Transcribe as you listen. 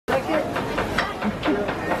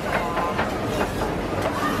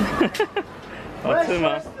好吃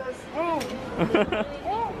吗？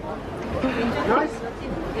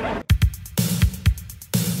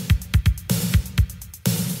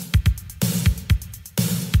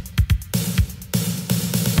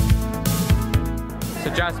 So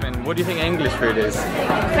Jasmine, what do you think English food is?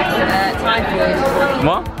 Thai food.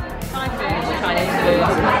 What? Thai food, Chinese food.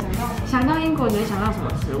 想到英国，你会想到什么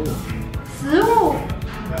食物？食物。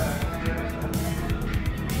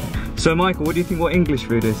 So Michael, what do you think what English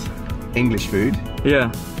food is? English food?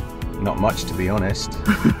 Yeah. Not much, to be honest.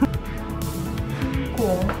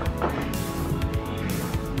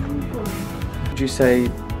 Would you say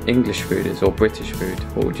English food is or British food?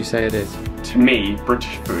 What would you say it is? To me,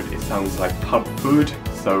 British food, it sounds like pub food,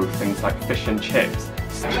 so things like fish and chips.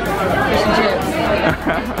 Fish and chips.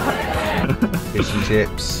 Fish and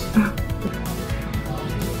chips.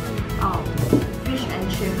 Oh, fish and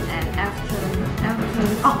chips and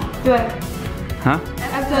afternoon. Oh, 对。 Huh?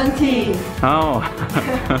 Afternoon tea. Oh.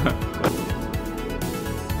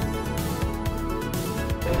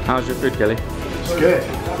 How's your food, Kelly? It's good.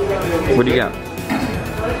 What do you get?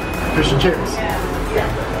 Fish and chips.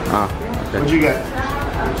 Ah, What'd okay. you get?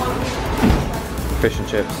 Fish and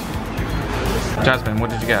chips. Jasmine, what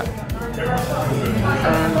did you get?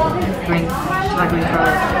 Green curry.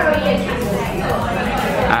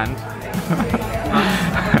 And?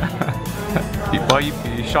 Why are you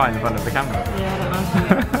shy in front of the camera? Yeah, I don't know.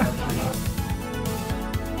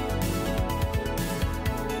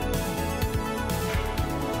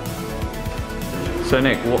 So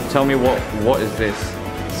Nick, tell me what is this?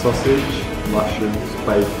 Sausage, mushrooms,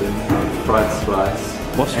 bacon, fried slice.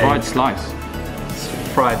 What's fried slice?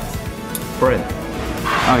 Fried bread.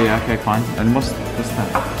 Oh yeah, okay, fine. And what's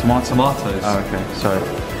that? Tomatoes. Oh okay, sorry.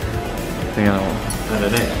 Think I know. And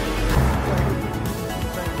an egg.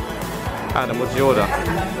 Adam, what did you order?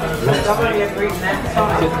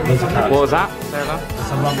 What was that? Say it loud.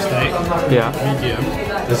 There's a lump steak, Yeah. medium.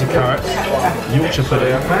 There's a carrot, Yorkshire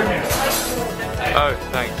pudding. Oh,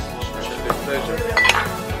 thanks.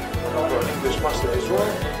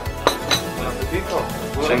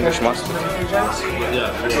 English mustard.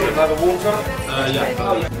 Yeah.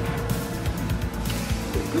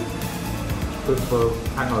 Good for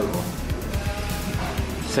hangover.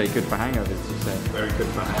 Say good for hangovers, you say? Very good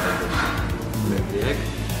for hangovers.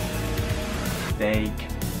 Steak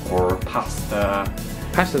or pasta.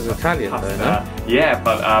 Pasta's Italian though, no? Yeah,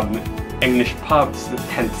 but English pubs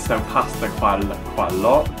tend to sell pasta quite a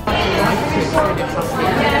lot.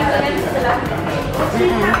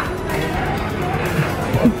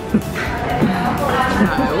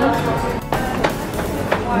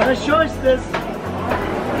 Nice choice, this.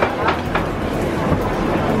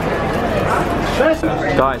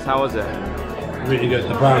 Guys, how was it? Really good.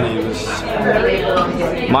 The brownie was.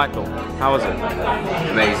 Michael, how was it?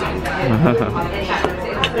 Amazing.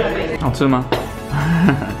 Not too much.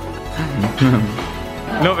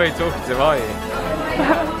 Not very talkative, are you?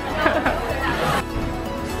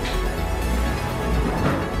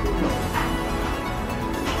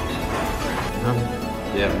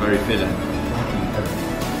 Yeah, very filling.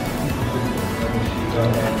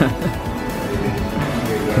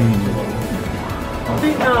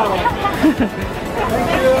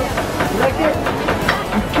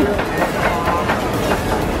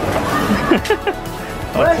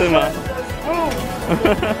 Not too much.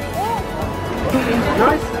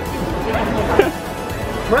 Nice.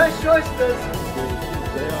 Fresh oysters.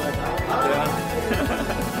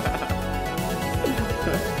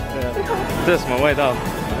这是什么味道？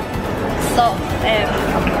 So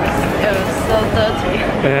so dirty.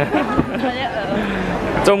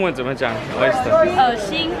 中文怎么讲 ？Oyster。恶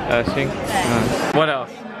心。恶心。What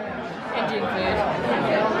else? Indian food.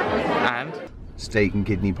 And? Steak and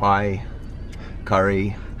kidney pie,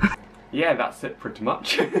 curry. Yeah, that's it pretty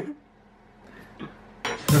much.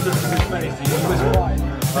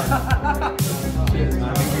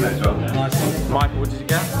 Michael, what did you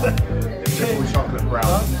get? Triple chocolate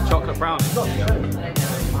brown. Chocolate brownie.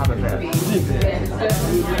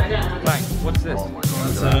 Thanks. What's this?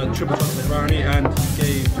 It's a triple chocolate brownie, and he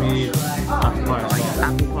gave me apple pie as well.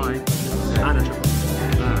 Apple pie. And a triple.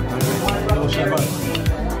 We'll share both.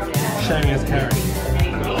 Sharing is caring.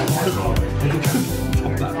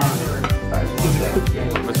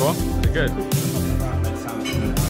 This one? Good.